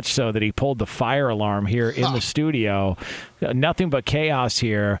 so much so that he pulled the fire alarm here in the studio. Nothing but chaos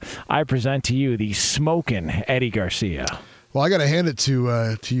here. I present to you the smoking Eddie Garcia. Well, I got to hand it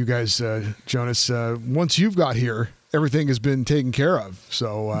to you guys, Jonas. Once you've got here, everything has been taken care of.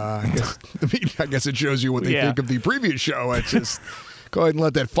 So I guess it shows you what they think of the previous show. It's just go ahead and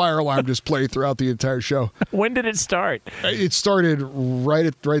let that fire alarm just play throughout the entire show. When did it start? It started right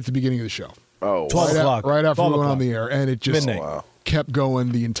at the beginning of the show. Oh, 12 o'clock. Right after we went on o'clock. the air, and it just kept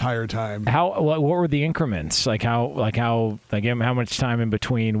going the entire time. What were the increments? How much time in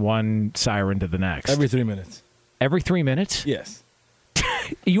between one siren to the next? Every 3 minutes. Every 3 minutes? Yes.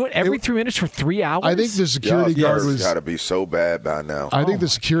 You went every 3 minutes for 3 hours? I think the security guard was got to be so bad by now. I think the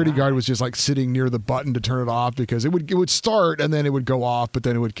security guard was just like sitting near the button to turn it off because it would start and then it would go off, but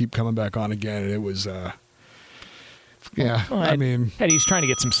then it would keep coming back on again, and it was Eddie's trying to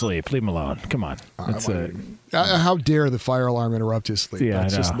get some sleep. Leave him alone. Come on. How dare the fire alarm interrupt his sleep? Yeah,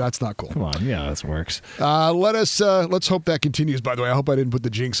 that's not cool. Come on, yeah, this works. Let's hope that continues. By the way, I hope I didn't put the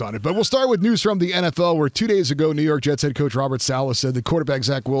jinx on it. But we'll start with news from the NFL, where 2 days ago, New York Jets head coach Robert Saleh said that quarterback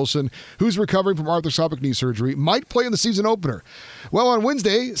Zach Wilson, who's recovering from arthroscopic knee surgery, might play in the season opener. Well, on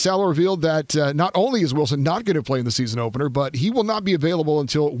Wednesday, Saleh revealed that not only is Wilson not going to play in the season opener, but he will not be available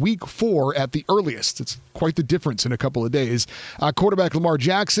until week 4 at the earliest. It's quite the difference in a couple of days. Quarterback Lamar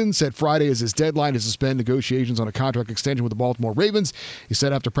Jackson said Friday is his deadline to suspend negotiations on a contract extension with the Baltimore Ravens. He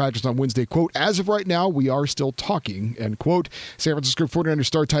said after practice on Wednesday, quote, "As of right now, we are still talking," end quote. San Francisco 49ers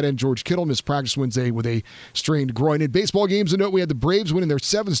star tight end George Kittle missed practice Wednesday with a strained groin. In baseball games, to note, we had the Braves winning their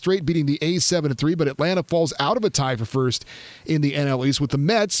 7th straight, beating the A's 7-3, but Atlanta falls out of a tie for first in the NL East with the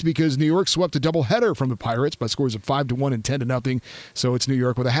Mets because New York swept a doubleheader from the Pirates by scores of 5-1 and 10-0. So it's New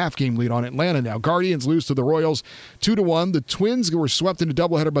York with a half-game lead on Atlanta now. Guardians lose to the Royals 2-1. The Twins were swept in a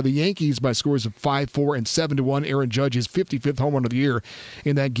doubleheader by the Yankees by scores of 5-4 and 7-1. Aaron Judge's 55th home run of the year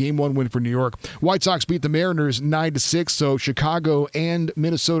in that Game 1 win for New York. White Sox beat the Mariners 9-6, so Chicago and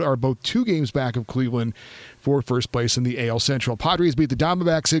Minnesota are both 2 games back of Cleveland for first place in the AL Central. Padres beat the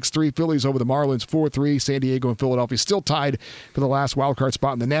Diamondbacks 6-3. Phillies over the Marlins 4-3. San Diego and Philadelphia still tied for the last wildcard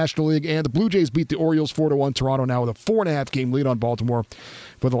spot in the National League. And the Blue Jays beat the Orioles 4-1. Toronto now with a 4.5-game lead on Baltimore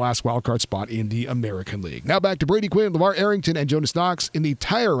for the last wildcard spot in the American League. Now back to Brady Quinn, LeVar Arrington, and Jonas Knox in the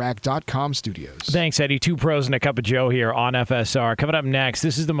TireRack.com studios. Thanks, Eddie. Two pros and a cup of Joe here on FSR. Coming up next,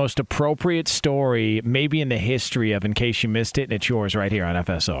 this is the most appropriate story maybe in the history of In Case You Missed It, and it's yours right here on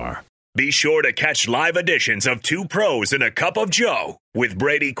FSR. Be sure to catch live editions of Two Pros and a Cup of Joe with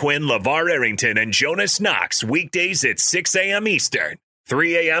Brady Quinn, LeVar Arrington, and Jonas Knox weekdays at 6 a.m. Eastern,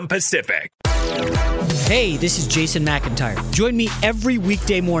 3 a.m. Pacific. Hey, this is Jason McIntyre. Join me every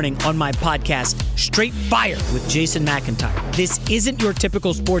weekday morning on my podcast, Straight Fire with Jason McIntyre. This isn't your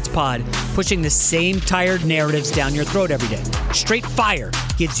typical sports pod pushing the same tired narratives down your throat every day. Straight Fire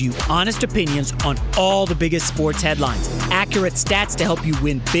gives you honest opinions on all the biggest sports headlines, accurate stats to help you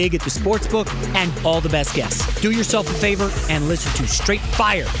win big at the sportsbook, and all the best guests. Do yourself a favor and listen to Straight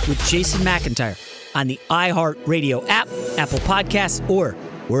Fire with Jason McIntyre on the iHeartRadio app, Apple Podcasts, or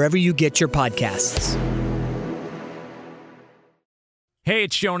wherever you get your podcasts. Hey,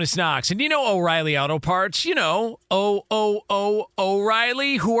 it's Jonas Knox, and you know O'Reilly Auto Parts. You know,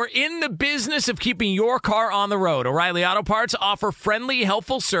 O'Reilly, who are in the business of keeping your car on the road. O'Reilly Auto Parts offer friendly,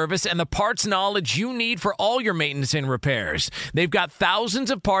 helpful service and the parts knowledge you need for all your maintenance and repairs. They've got thousands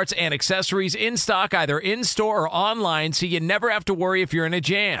of parts and accessories in stock, either in-store or online, so you never have to worry if you're in a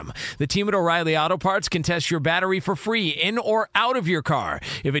jam. The team at O'Reilly Auto Parts can test your battery for free in or out of your car.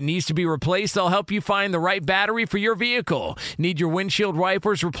 If it needs to be replaced, they'll help you find the right battery for your vehicle. Need your windshield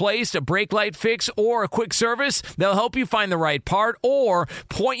wipers replaced, a brake light fix, or a quick service? They'll help you find the right part or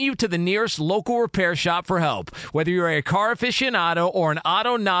point you to the nearest local repair shop for help. Whether you're a car aficionado or an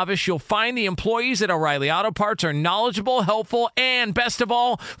auto novice, you'll find the employees at O'Reilly Auto Parts are knowledgeable, helpful, and best of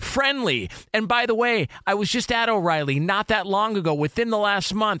all, friendly. And by the way, I was just at O'Reilly not that long ago, within the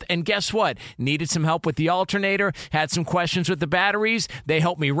last month, and guess what? Needed some help with the alternator, had some questions with the batteries. They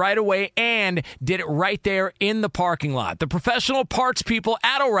helped me right away and did it right there in the parking lot. The professional parts people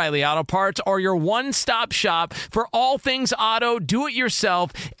at O'Reilly Auto Parts are your one-stop shop for all things auto,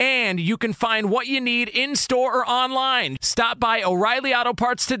 do-it-yourself, and you can find what you need in-store or online. Stop by O'Reilly Auto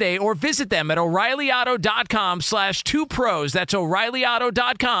Parts today or visit them at O'ReillyAuto.com/2pros. That's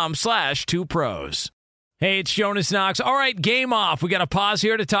O'ReillyAuto.com/2pros. Hey, it's Jonas Knox. All right, game off. We got to pause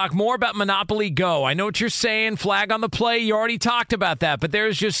here to talk more about Monopoly Go. I know what you're saying, flag on the play. You already talked about that, but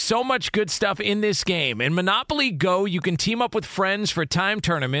there's just so much good stuff in this game. In Monopoly Go, you can team up with friends for time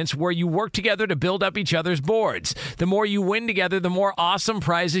tournaments where you work together to build up each other's boards. The more you win together, the more awesome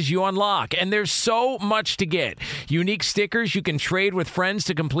prizes you unlock, and there's so much to get. Unique stickers you can trade with friends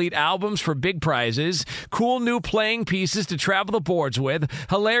to complete albums for big prizes, cool new playing pieces to travel the boards with,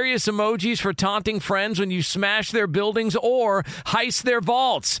 hilarious emojis for taunting friends when you smash their buildings or heist their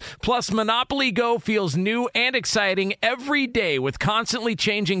vaults. Plus, Monopoly Go feels new and exciting every day with constantly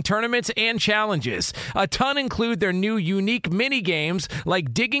changing tournaments and challenges. A ton include their new unique mini games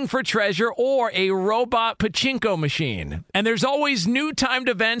like digging for treasure or a robot pachinko machine. And there's always new timed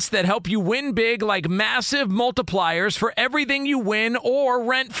events that help you win big, like massive multipliers for everything you win or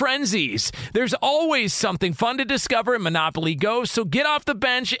rent frenzies. There's always something fun to discover in Monopoly Go, so get off the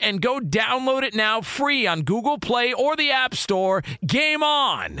bench and go download it now free on Google Play or the App Store. Game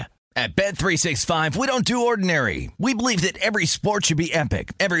on! At Bet365, we don't do ordinary. We believe that every sport should be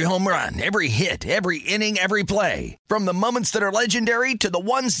epic. Every home run, every hit, every inning, every play. From the moments that are legendary to the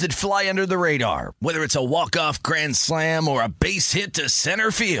ones that fly under the radar. Whether it's a walk-off grand slam or a base hit to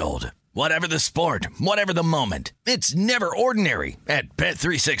center field. Whatever the sport, whatever the moment, it's never ordinary at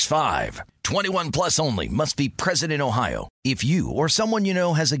Bet365. 21 plus only. Must be present in Ohio. If you or someone you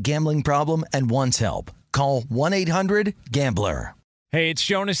know has a gambling problem and wants help, call 1-800-GAMBLER. Hey, it's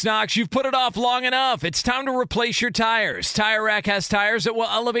Jonas Knox. You've put it off long enough. It's time to replace your tires. Tire Rack has tires that will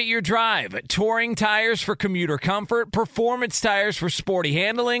elevate your drive. Touring tires for commuter comfort, performance tires for sporty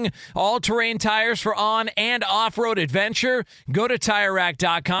handling, all-terrain tires for on- and off-road adventure. Go to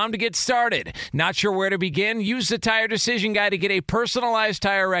TireRack.com to get started. Not sure where to begin? Use the Tire Decision Guide to get a personalized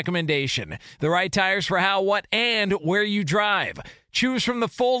tire recommendation. The right tires for how, what, and where you drive. Choose from the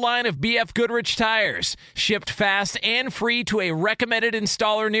full line of BF Goodrich tires, shipped fast and free to a recommended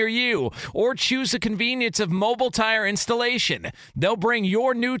installer near you, or choose the convenience of mobile tire installation. They'll bring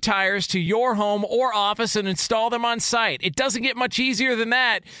your new tires to your home or office and install them on site. It doesn't get much easier than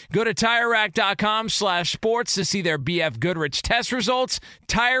that. Go to TireRack.com/sports to see their BF Goodrich test results,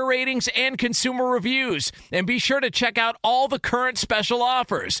 tire ratings, and consumer reviews. And be sure to check out all the current special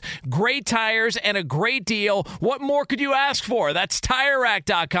offers. Great tires and a great deal. What more could you ask for? That's That's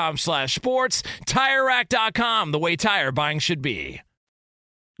TireRack.com/sports. TireRack.com, the way tire buying should be.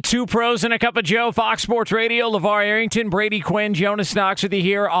 Two pros and a cup of Joe, Fox Sports Radio. LeVar Arrington, Brady Quinn, Jonas Knox with you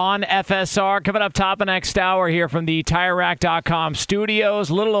here on FSR. Coming up top of next hour here from the TireRack.com studios.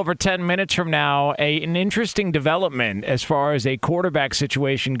 A little over 10 minutes from now, an interesting development as far as a quarterback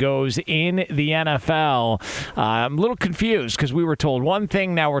situation goes in the NFL. I'm a little confused because we were told one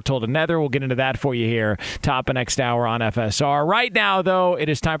thing, now we're told another. We'll get into that for you here top of next hour on FSR. Right now, though, it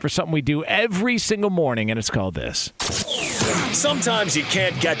is time for something we do every single morning, and it's called this. Sometimes you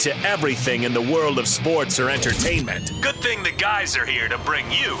can't get to everything in the world of sports or entertainment. Good thing the guys are here to bring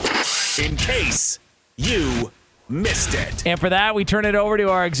you in case you missed it. And for that, we turn it over to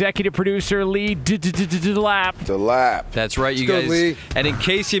our executive producer, Lee Delap. Delap. That's right, you guys. Lee. And in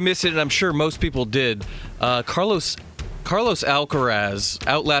case you missed it, and I'm sure most people did, Carlos Alcaraz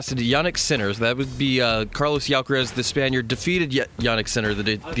outlasted Yannick Sinner. That would be Carlos Alcaraz, the Spaniard, defeated Yannick Sinner,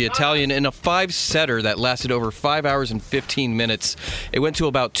 the Italian, in a 5-setter that lasted over 5 hours and 15 minutes. It went to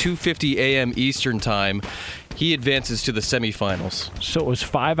about 2:50 a.m. Eastern Time. He advances to the semifinals. So it was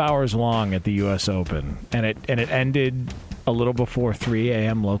 5 hours long at the U.S. Open, and it ended a little before 3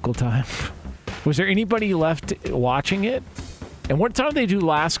 a.m. local time. Was there anybody left watching it? And what time do they do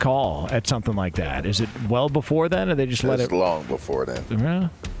last call at something like that? Is it well before then, or they just let it? It's long before then.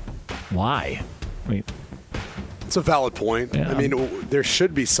 Why? I mean, it's a valid point. Yeah. I mean, there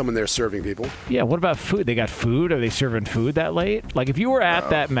should be someone there serving people. Yeah. What about food? They got food? Are they serving food that late? Like, if you were at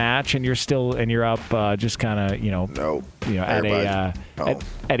that match and you're up, just kind of,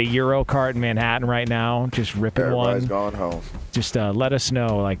 at a Euro cart in Manhattan right now, just ripping Everybody's one. Gone home. Just let us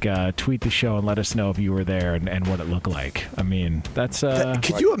know, tweet the show and let us know if you were there and what it looked like. I mean, that's.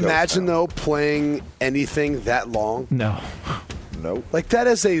 Could you imagine though playing anything that long? No. Nope. Like, that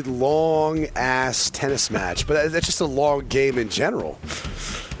is a long ass tennis match, but that's just a long game in general.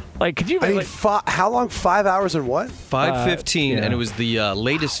 Like, could you? I mean, how long? 5 hours and what? 5:15, and it was the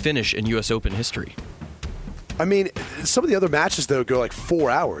latest finish in U.S. Open history. I mean, some of the other matches though go like 4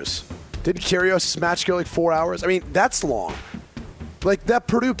 hours. Didn't Kyrgios' match go like 4 hours? I mean, that's long. Like, that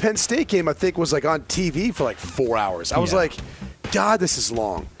Purdue Penn State game, I think, was like on TV for like 4 hours. I was like, God, this is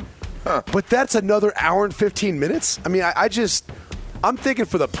long. But that's another hour and 15 minutes. I mean, I'm thinking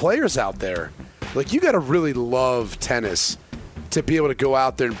for the players out there, like, you got to really love tennis to be able to go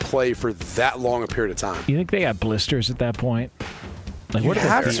out there and play for that long a period of time. You think they got blisters at that point? Like, you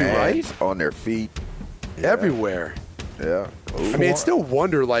have to, right? On their feet. Everywhere. Yeah. Ooh. I mean, it's no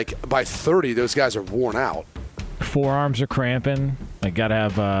wonder, like, by 30, those guys are worn out. Forearms are cramping. Like, got to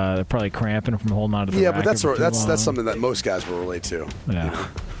have they're probably cramping from holding on to the racket. Yeah, but that's something that Yeah. most guys will relate to. Yeah.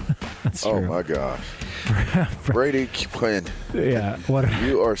 That's true. Oh, my gosh. Brady Quinn. Yeah.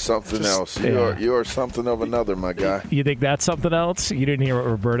 You are something else. You are something of another, my guy. You think that's something else? You didn't hear what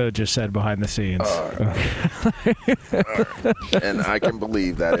Roberto just said behind the scenes. And I can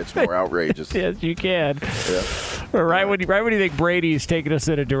believe that. It's more outrageous. Yes, you can. Yeah. Right when you think Brady's taking us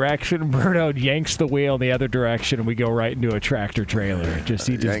in a direction, Roberto yanks the wheel in the other direction, and we go right into a tractor trailer. He just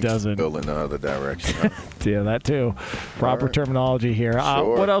doesn't. Bill in the other direction. Huh? Yeah, that too. Proper terminology here.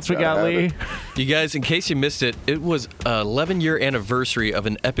 Sure. What else we got, Lee? You guys, in case you missed it, it was 11-year anniversary of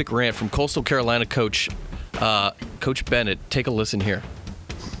an epic rant from Coastal Carolina coach Bennett. Take a listen here.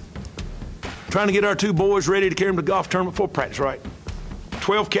 Trying to get our two boys ready to carry them to golf tournament before practice, right?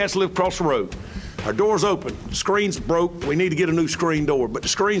 12 cats live across the road. Our door's open. The screen's broke. We need to get a new screen door, but the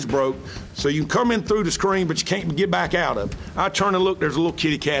screen's broke, so you can come in through the screen, but you can't get back out of it. I turn and look. There's a little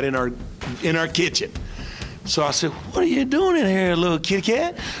kitty cat in our kitchen. So I said, "What are you doing in here, little kitty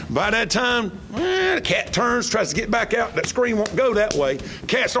cat?" By that time, the cat turns, tries to get back out. That screen won't go that way.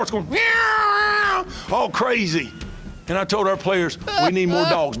 Cat starts going, meow, all crazy. And I told our players, we need more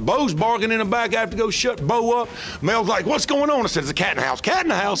dogs. Bo's barking in the back. I have to go shut Bo up. Mel's like, "What's going on?" I said, "There's a cat in the house." "Cat in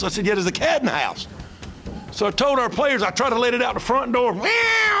the house?" I said, "Yeah, there's a cat in the house." So I told our players, I tried to let it out the front door. Meow,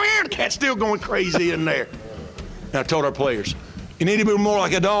 meow, the cat's still going crazy in there. And I told our players, you need to be more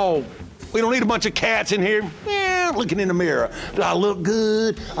like a dog. We don't need a bunch of cats in here looking in the mirror. Do I look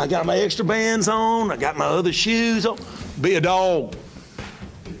good? I got my extra bands on. I got my other shoes on. Be a dog.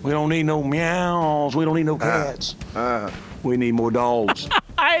 We don't need no meows. We don't need no cats. We need more dogs.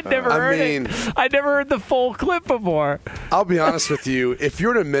 I'd never heard the full clip before. I'll be honest with you. If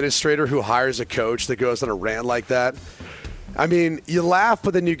you're an administrator who hires a coach that goes on a rant like that, I mean, you laugh,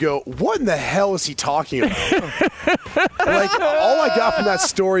 but then you go, what in the hell is he talking about? Like, all I got from that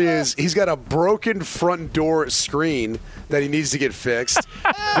story is he's got a broken front door screen that he needs to get fixed.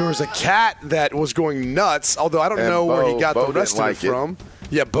 There was a cat that was going nuts, although I don't know where he got the rest of it from.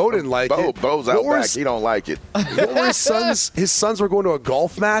 Yeah, Bo didn't like it. Bo's out back. He don't like it. What were his sons? His sons were going to a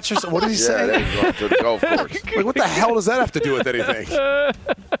golf match or something? What did he say? Yeah, they were going to the golf course. Like, what the hell does that have to do with anything?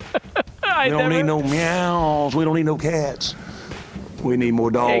 We don't need no meows. We don't need no cats. We need more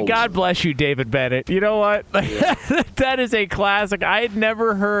dogs. Hey, God bless you, David Bennett. You know what? Yeah. That is a classic. I had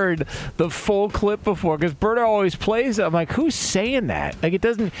never heard the full clip before because Berto always plays it. I'm like, who's saying that? Like, it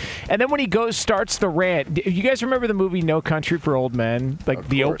doesn't. And then when he starts the rant. You guys remember the movie No Country for Old Men? Like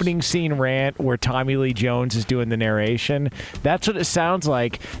the opening scene rant where Tommy Lee Jones is doing the narration. That's what it sounds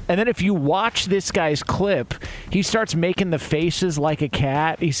like. And then if you watch this guy's clip, he starts making the faces like a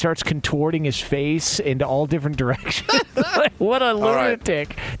cat. He starts contorting his face into all different directions. Like, what a lunatic. Right.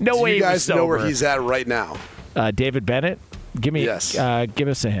 No way. Do you guys know where sober. he's at right now? David Bennett? Give me Yes. Give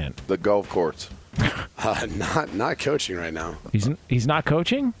us a hint. The golf course. Not coaching right now. He's not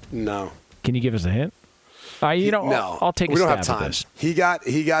coaching? No. Can you give us a hint? No. I'll take a We don't stab have time. at this. He got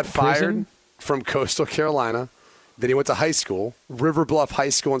fired Prison? from Coastal Carolina. Then he went to high school, River Bluff High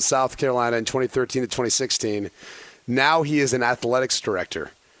School in South Carolina in 2013 to 2016. Now he is an athletics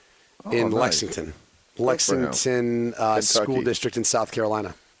director in nice. Lexington School District in South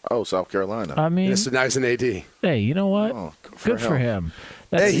Carolina. Oh, South Carolina. I mean, so now he's an AD. Hey, you know what? Oh, good for him.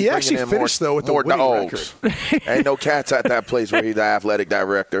 Hey, he actually finished though with the winning dogs. record. Ain't no cats at that place where he's the athletic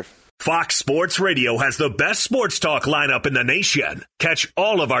director. Fox Sports Radio has the best sports talk lineup in the nation. Catch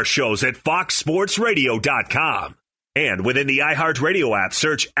all of our shows at foxsportsradio.com. And within the iHeartRadio app,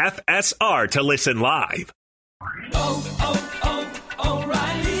 search FSR to listen live.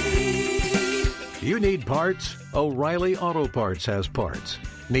 O'Reilly. You need parts? O'Reilly Auto Parts has parts.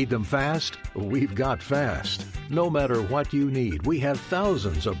 Need them fast? We've got fast. No matter what you need, we have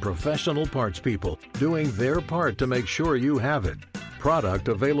thousands of professional parts people doing their part to make sure you have it. Product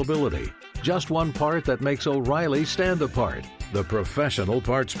availability. Just one part that makes O'Reilly stand apart. The professional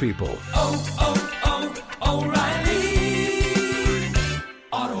parts people. O'Reilly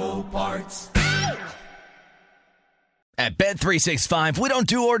Auto Parts. At Bet365, we don't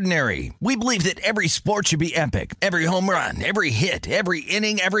do ordinary. We believe that every sport should be epic. Every home run, every hit, every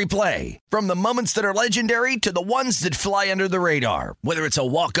inning, every play. From the moments that are legendary to the ones that fly under the radar. Whether it's a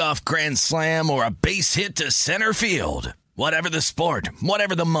walk-off grand slam or a base hit to center field. Whatever the sport,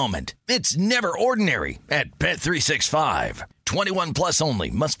 whatever the moment, it's never ordinary at Bet365. 21 plus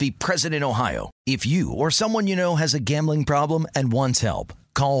only. Must be present in Ohio. If you or someone you know has a gambling problem and wants help,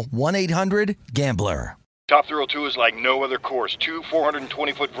 call 1-800-GAMBLER. Top Thrill 2 is like no other course. 2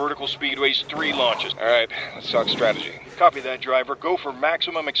 420-foot vertical speedways, 3 launches. All right, let's talk strategy. Copy that, driver. Go for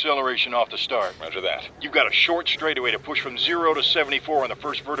maximum acceleration off the start. Roger that. You've got a short straightaway to push from 0 to 74 on the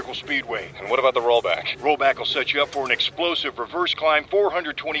first vertical speedway. And what about the rollback? Rollback will set you up for an explosive reverse climb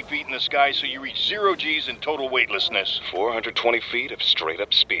 420 feet in the sky so you reach 0 G's in total weightlessness. 420 feet of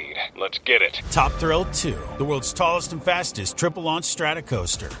straight-up speed. Let's get it. Top Thrill 2, the world's tallest and fastest triple-launch strata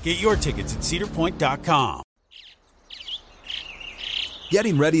coaster. Get your tickets at cedarpoint.com.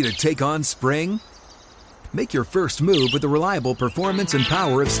 Getting ready to take on spring? Make your first move with the reliable performance and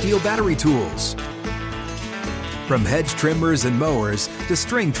power of Steel battery tools. From hedge trimmers and mowers to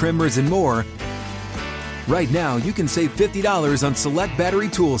string trimmers and more, right now you can save $50 on select battery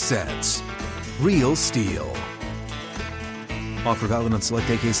tool sets. Real Steel. Offer valid on select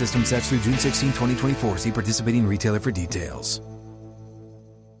AK system sets through June 16, 2024. See participating retailer for details.